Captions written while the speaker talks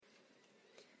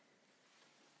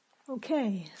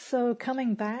Okay, so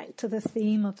coming back to the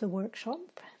theme of the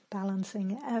workshop,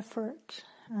 balancing effort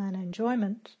and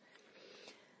enjoyment.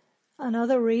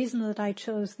 Another reason that I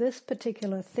chose this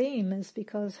particular theme is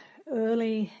because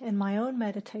early in my own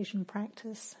meditation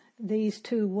practice, these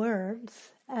two words,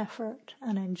 effort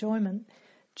and enjoyment,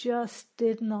 just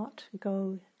did not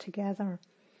go together.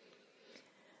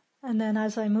 And then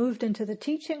as I moved into the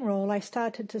teaching role, I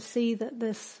started to see that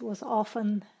this was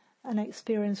often an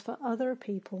experience for other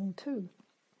people too.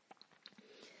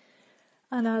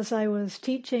 And as I was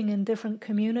teaching in different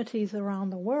communities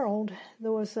around the world,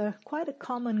 there was quite a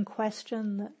common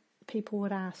question that people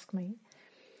would ask me.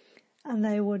 And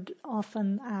they would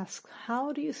often ask,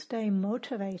 how do you stay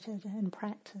motivated in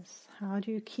practice? How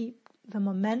do you keep the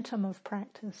momentum of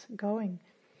practice going?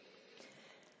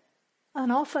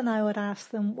 And often I would ask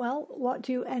them, well, what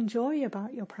do you enjoy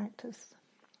about your practice?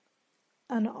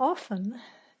 And often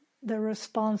the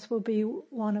response will be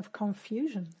one of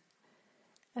confusion,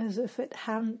 as if it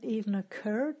hadn't even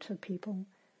occurred to people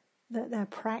that their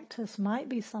practice might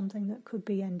be something that could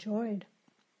be enjoyed.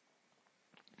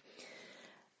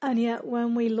 And yet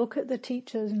when we look at the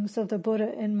teachings of the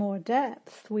Buddha in more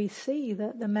depth, we see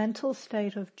that the mental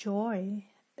state of joy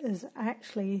is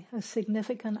actually a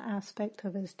significant aspect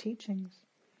of his teachings.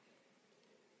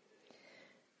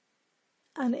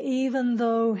 And even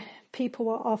though people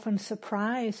were often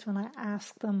surprised when I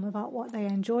asked them about what they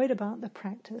enjoyed about the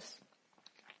practice,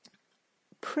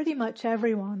 pretty much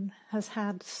everyone has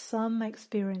had some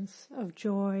experience of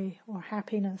joy or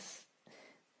happiness.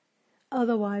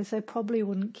 Otherwise, they probably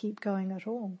wouldn't keep going at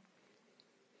all.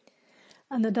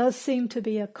 And there does seem to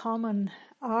be a common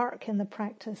arc in the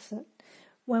practice that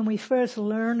when we first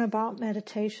learn about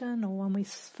meditation or when we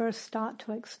first start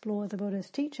to explore the Buddha's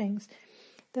teachings,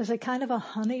 there's a kind of a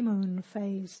honeymoon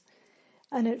phase.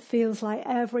 And it feels like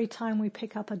every time we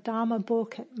pick up a Dharma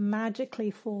book, it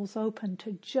magically falls open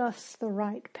to just the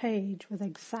right page with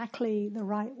exactly the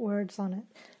right words on it,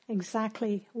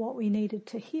 exactly what we needed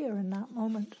to hear in that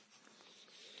moment.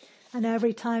 And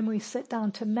every time we sit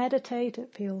down to meditate,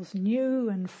 it feels new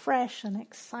and fresh and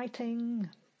exciting,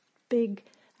 big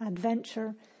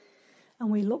adventure.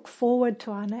 And we look forward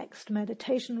to our next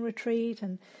meditation retreat,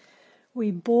 and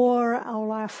we bore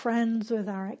all our friends with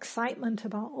our excitement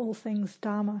about all things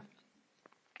Dharma.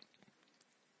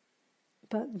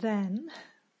 But then,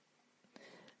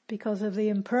 because of the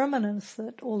impermanence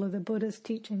that all of the Buddha's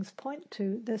teachings point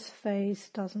to, this phase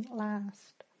doesn't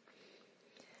last.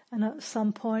 And at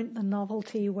some point the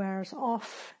novelty wears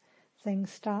off,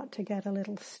 things start to get a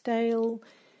little stale,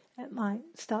 it might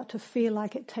start to feel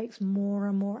like it takes more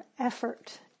and more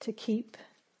effort to keep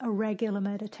a regular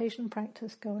meditation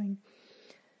practice going.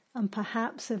 And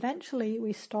perhaps eventually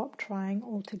we stop trying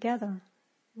altogether.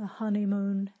 The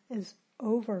honeymoon is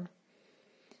over.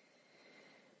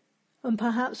 And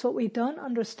perhaps what we don't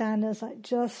understand is that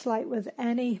just like with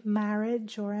any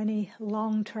marriage or any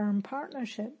long-term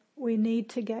partnership, we need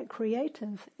to get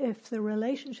creative if the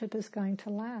relationship is going to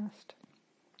last.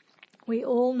 We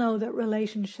all know that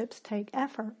relationships take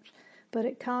effort, but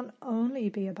it can't only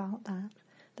be about that.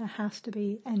 There has to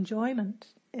be enjoyment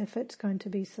if it's going to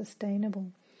be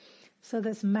sustainable. So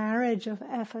this marriage of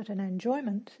effort and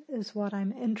enjoyment is what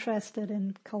I'm interested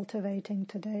in cultivating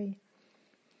today.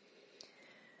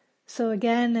 So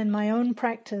again, in my own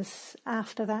practice,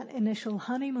 after that initial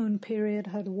honeymoon period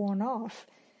had worn off,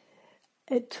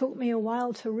 it took me a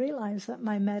while to realize that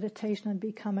my meditation had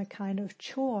become a kind of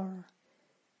chore.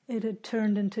 It had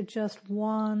turned into just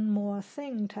one more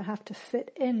thing to have to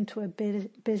fit into a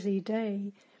busy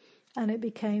day, and it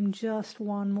became just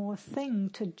one more thing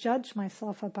to judge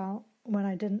myself about when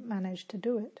I didn't manage to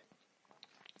do it.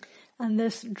 And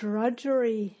this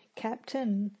drudgery crept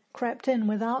in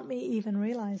without me even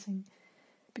realizing.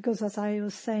 Because as I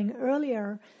was saying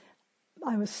earlier,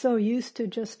 I was so used to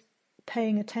just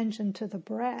paying attention to the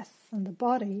breath and the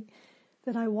body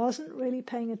that I wasn't really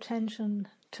paying attention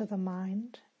to the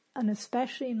mind, and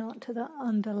especially not to the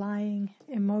underlying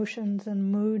emotions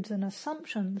and moods and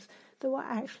assumptions that were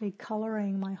actually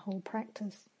coloring my whole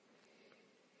practice.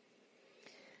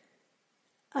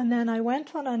 And then I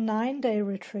went on a 9-day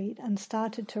retreat and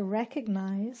started to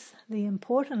recognize the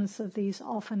importance of these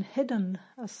often hidden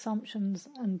assumptions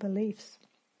and beliefs.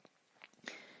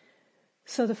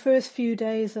 So the first few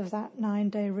days of that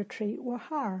 9-day retreat were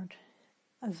hard.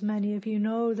 As many of you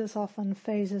know, there's often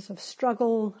phases of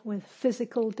struggle with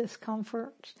physical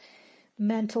discomfort,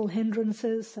 mental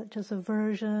hindrances such as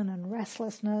aversion and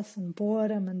restlessness and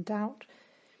boredom and doubt.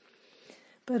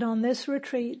 But on this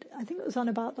retreat, I think it was on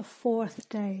about the 4th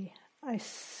day, I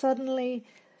suddenly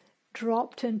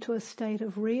dropped into a state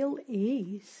of real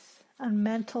ease and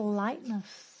mental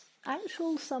lightness,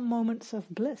 some moments of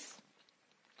bliss.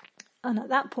 And at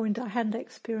that point I hadn't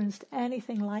experienced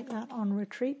anything like that on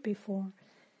retreat before.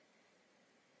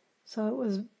 So it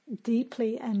was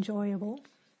deeply enjoyable.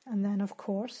 And then, of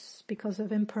course, because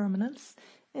of impermanence,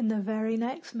 in the very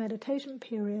next meditation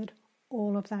period,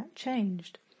 all of that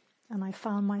changed. And I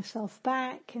found myself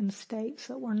back in states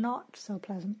that were not so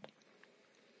pleasant.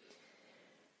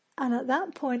 And at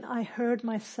that point, I heard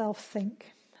myself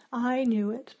think. I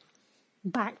knew it.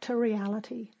 Back to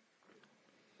reality.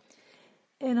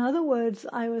 In other words,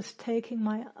 I was taking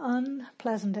my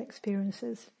unpleasant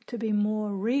experiences to be more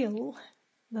real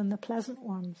than the pleasant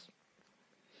ones.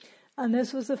 And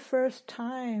this was the first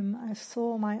time I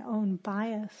saw my own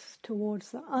bias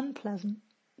towards the unpleasant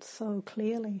so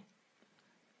clearly.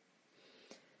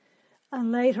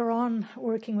 And later on,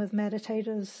 working with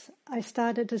meditators, I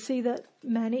started to see that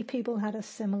many people had a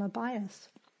similar bias.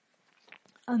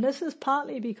 And this is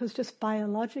partly because just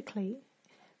biologically,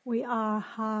 we are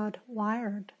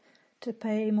hardwired to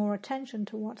pay more attention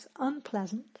to what's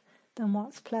unpleasant than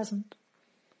what's pleasant.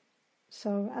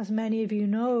 So, as many of you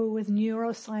know, with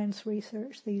neuroscience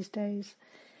research these days,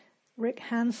 Rick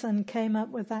Hansen came up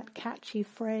with that catchy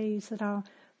phrase that our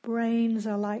brains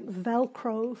are like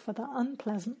Velcro for the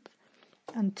unpleasant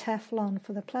and Teflon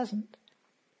for the pleasant.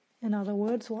 In other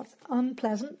words, what's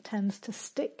unpleasant tends to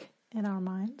stick in our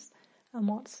minds, and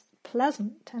what's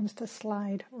pleasant tends to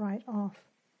slide right off.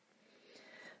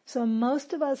 So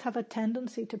most of us have a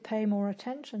tendency to pay more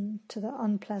attention to the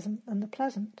unpleasant than the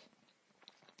pleasant.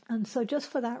 And so just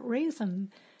for that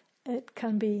reason, it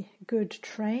can be good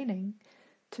training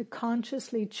to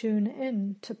consciously tune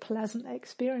in to pleasant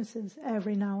experiences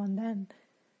every now and then.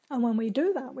 And when we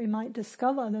do that, we might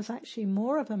discover there's actually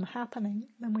more of them happening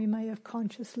than we may have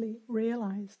consciously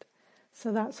realized.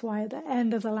 So that's why at the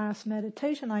end of the last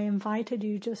meditation, I invited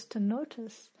you just to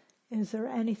notice, is there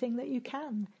anything that you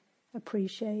can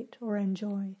appreciate or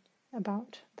enjoy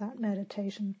about that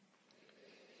meditation?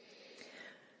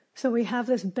 So we have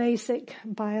this basic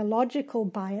biological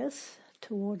bias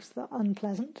towards the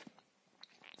unpleasant.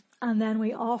 And then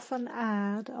we often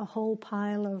add a whole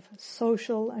pile of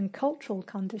social and cultural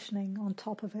conditioning on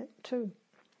top of it too.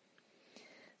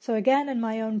 So again, in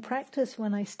my own practice,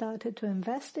 when I started to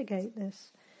investigate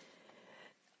this,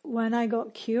 when I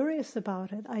got curious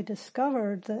about it, I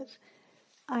discovered that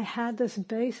I had this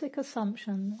basic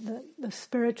assumption that the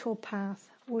spiritual path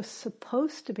was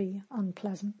supposed to be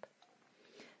unpleasant.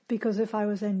 Because if I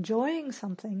was enjoying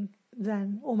something,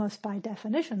 then almost by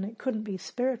definition, it couldn't be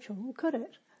spiritual, could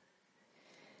it?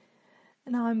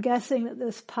 Now I'm guessing that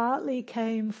this partly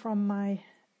came from my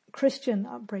Christian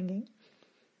upbringing.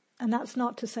 And that's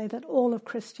not to say that all of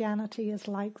Christianity is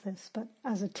like this, but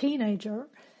as a teenager,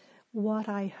 what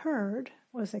I heard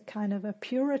was a kind of a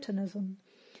Puritanism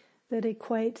that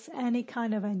equates any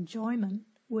kind of enjoyment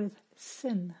with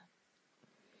sin.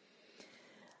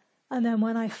 And then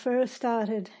when I first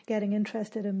started getting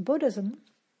interested in Buddhism,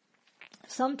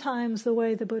 sometimes the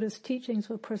way the Buddha's teachings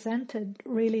were presented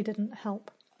really didn't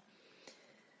help.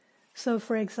 So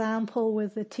for example,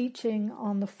 with the teaching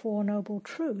on the Four Noble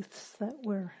Truths that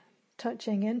we're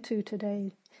touching into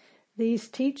today, these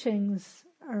teachings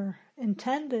are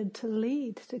intended to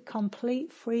lead to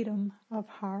complete freedom of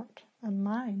heart and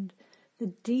mind,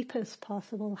 the deepest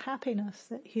possible happiness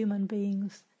that human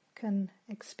beings can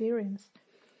experience.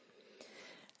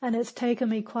 And it's taken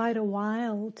me quite a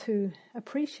while to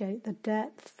appreciate the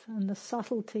depth and the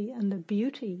subtlety and the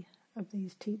beauty of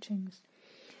these teachings.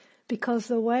 Because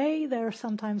the way they're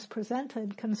sometimes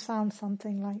presented can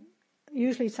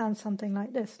usually sound something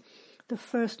like this. The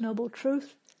first noble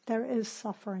truth, there is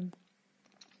suffering.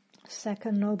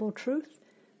 Second noble truth,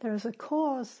 there is a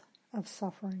cause of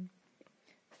suffering.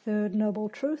 Third noble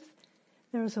truth,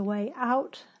 there is a way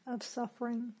out of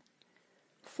suffering.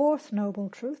 Fourth noble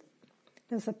truth,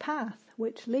 there's a path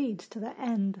which leads to the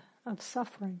end of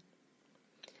suffering.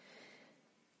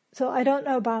 So I don't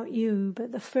know about you,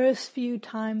 but the first few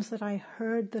times that I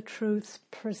heard the truths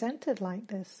presented like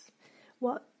this,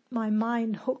 what my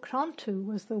mind hooked onto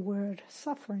was the word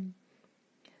suffering.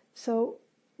 So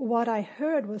what I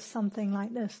heard was something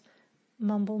like this: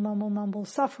 mumble, mumble, mumble,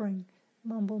 suffering,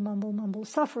 mumble, mumble, mumble,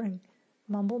 suffering,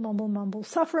 mumble, mumble, mumble,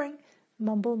 suffering,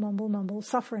 mumble, mumble, mumble,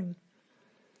 suffering.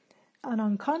 And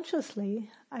unconsciously,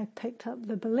 I picked up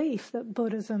the belief that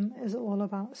Buddhism is all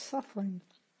about suffering.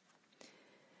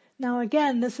 Now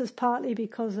again, this is partly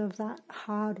because of that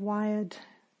hardwired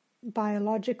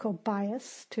biological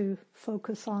bias to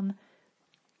focus on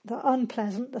the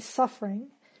unpleasant, the suffering,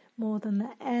 more than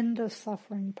the end of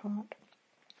suffering part.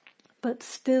 But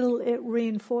still it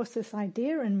reinforced this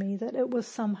idea in me that it was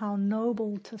somehow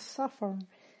noble to suffer,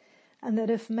 and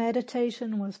that if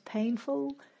meditation was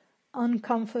painful,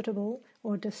 uncomfortable,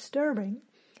 or disturbing,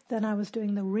 then I was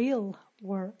doing the real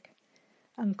work.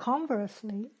 And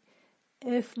conversely,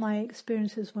 if my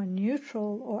experiences were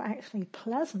neutral or actually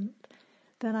pleasant,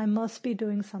 then I must be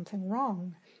doing something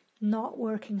wrong, not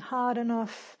working hard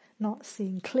enough, not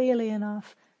seeing clearly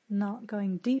enough, not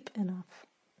going deep enough.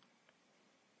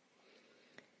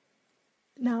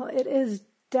 Now, it is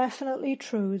definitely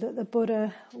true that the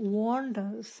Buddha warned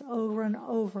us over and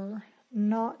over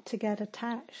not to get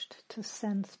attached to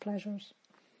sense pleasures.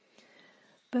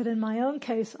 But in my own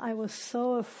case, I was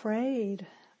so afraid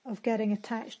of getting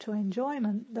attached to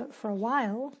enjoyment that for a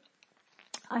while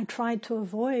I tried to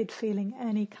avoid feeling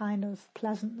any kind of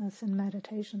pleasantness in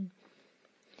meditation.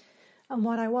 And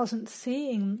what I wasn't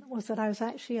seeing was that I was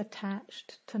actually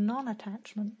attached to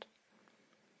non-attachment.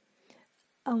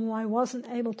 And I wasn't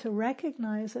able to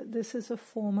recognize that this is a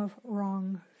form of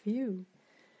wrong view.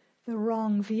 The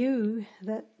wrong view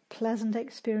that pleasant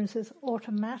experiences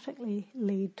automatically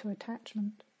lead to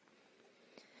attachment.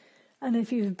 And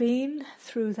if you've been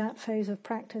through that phase of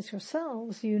practice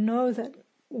yourselves, you know that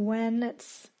when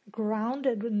it's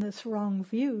grounded in this wrong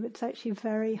view, it's actually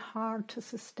very hard to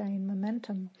sustain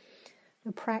momentum.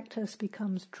 The practice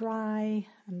becomes dry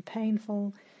and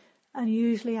painful, and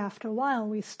usually after a while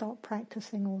we stop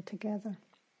practicing altogether.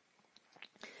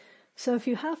 So if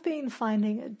you have been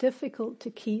finding it difficult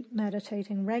to keep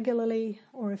meditating regularly,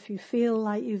 or if you feel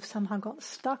like you've somehow got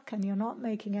stuck and you're not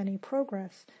making any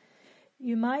progress,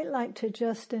 you might like to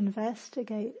just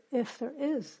investigate if there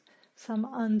is some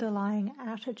underlying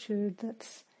attitude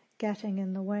that's getting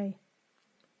in the way.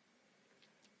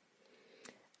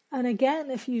 And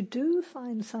again, if you do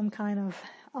find some kind of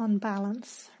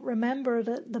unbalance, remember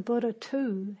that the Buddha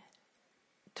too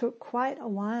took quite a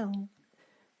while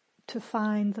to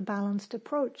find the balanced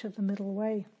approach of the middle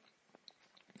way.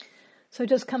 So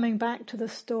just coming back to the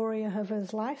story of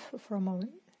his life for a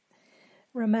moment,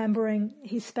 remembering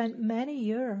he spent many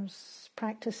years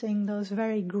practicing those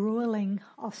very grueling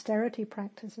austerity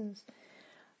practices,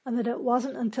 and that it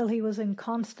wasn't until he was in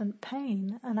constant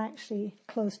pain and actually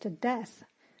close to death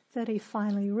that he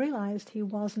finally realized he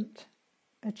wasn't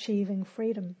achieving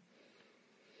freedom.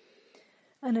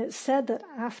 And it's said that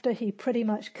after he pretty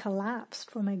much collapsed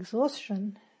from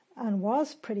exhaustion and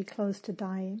was pretty close to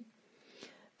dying,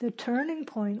 the turning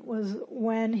point was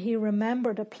when he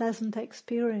remembered a pleasant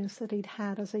experience that he'd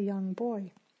had as a young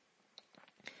boy.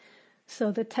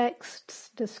 So the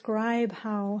texts describe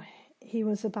how he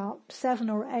was about 7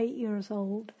 or 8 years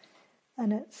old,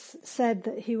 and it's said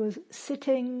that he was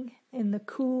sitting in the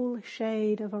cool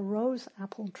shade of a rose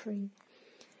apple tree,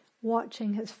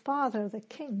 watching his father, the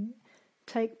king,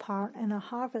 take part in a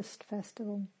harvest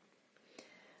festival.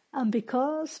 And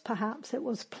because perhaps it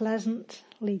was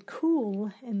pleasantly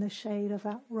cool in the shade of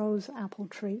that rose apple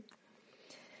tree,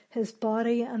 his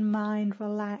body and mind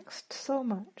relaxed so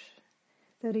much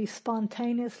that he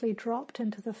spontaneously dropped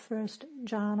into the first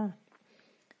jhana.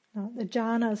 Now, the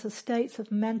jhanas are states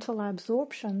of mental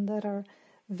absorption that are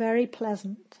very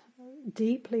pleasant,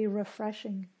 deeply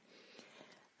refreshing.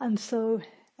 And so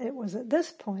it was at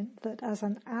this point that as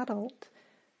an adult,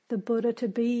 the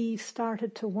Buddha-to-be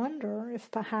started to wonder if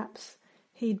perhaps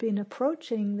he'd been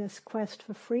approaching this quest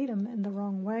for freedom in the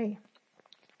wrong way.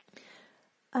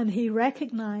 And he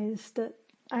recognized that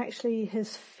actually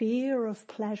his fear of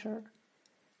pleasure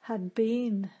had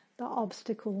been the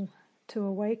obstacle to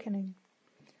awakening.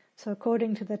 So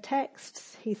according to the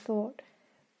texts, he thought,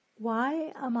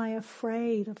 why am I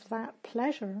afraid of that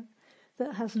pleasure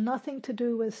that has nothing to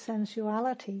do with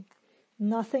sensuality,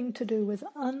 nothing to do with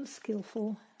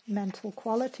unskillful mental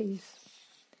qualities?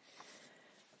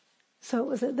 So it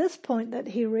was at this point that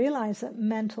he realized that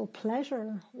mental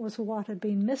pleasure was what had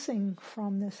been missing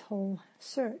from this whole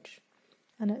search.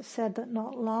 And it said that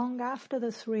not long after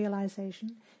this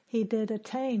realization, he did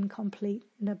attain complete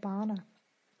nibbana,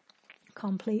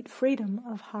 complete freedom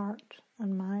of heart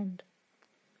and mind.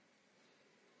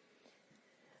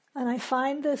 And I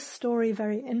find this story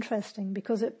very interesting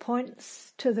because it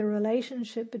points to the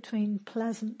relationship between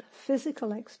pleasant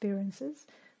physical experiences,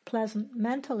 pleasant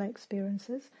mental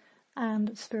experiences,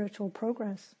 and spiritual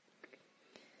progress.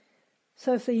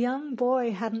 So if the young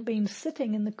boy hadn't been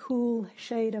sitting in the cool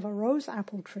shade of a rose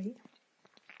apple tree,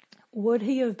 would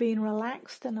he have been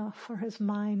relaxed enough for his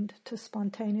mind to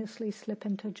spontaneously slip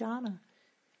into jhana?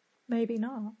 Maybe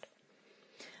not.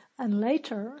 And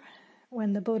later,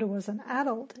 when the Buddha was an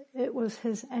adult, it was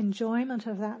his enjoyment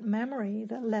of that memory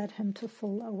that led him to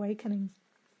full awakening.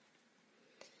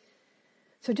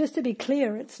 So just to be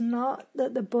clear, it's not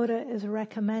that the Buddha is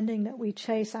recommending that we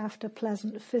chase after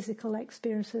pleasant physical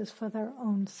experiences for their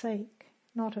own sake.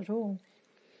 Not at all.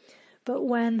 But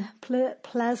when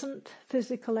pleasant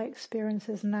physical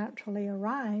experiences naturally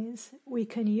arise, we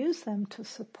can use them to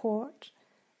support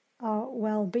our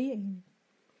well-being.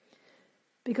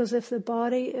 Because if the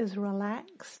body is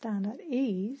relaxed and at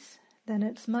ease, then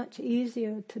it's much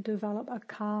easier to develop a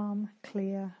calm,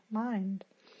 clear mind.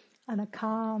 And a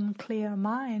calm, clear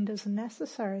mind is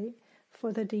necessary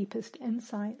for the deepest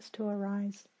insights to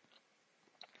arise.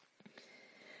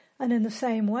 And in the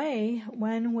same way,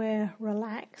 when we're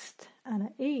relaxed and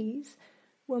at ease,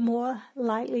 we're more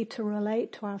likely to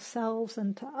relate to ourselves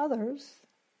and to others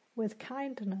with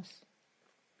kindness.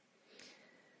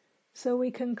 So we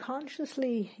can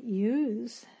consciously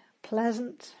use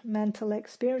pleasant mental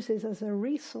experiences as a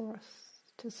resource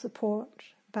to support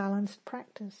balanced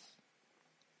practice.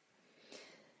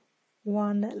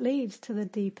 One that leads to the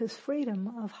deepest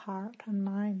freedom of heart and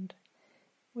mind,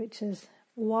 which is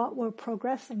what we're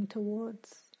progressing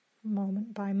towards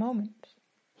moment by moment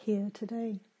here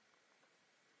today.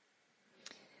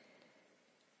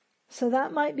 So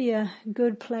that might be a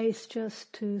good place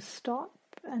just to stop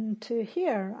and to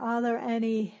hear. Are there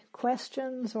any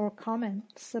questions or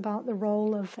comments about the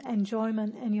role of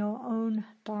enjoyment in your own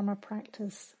Dharma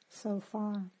practice so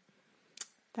far?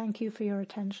 Thank you for your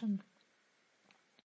attention.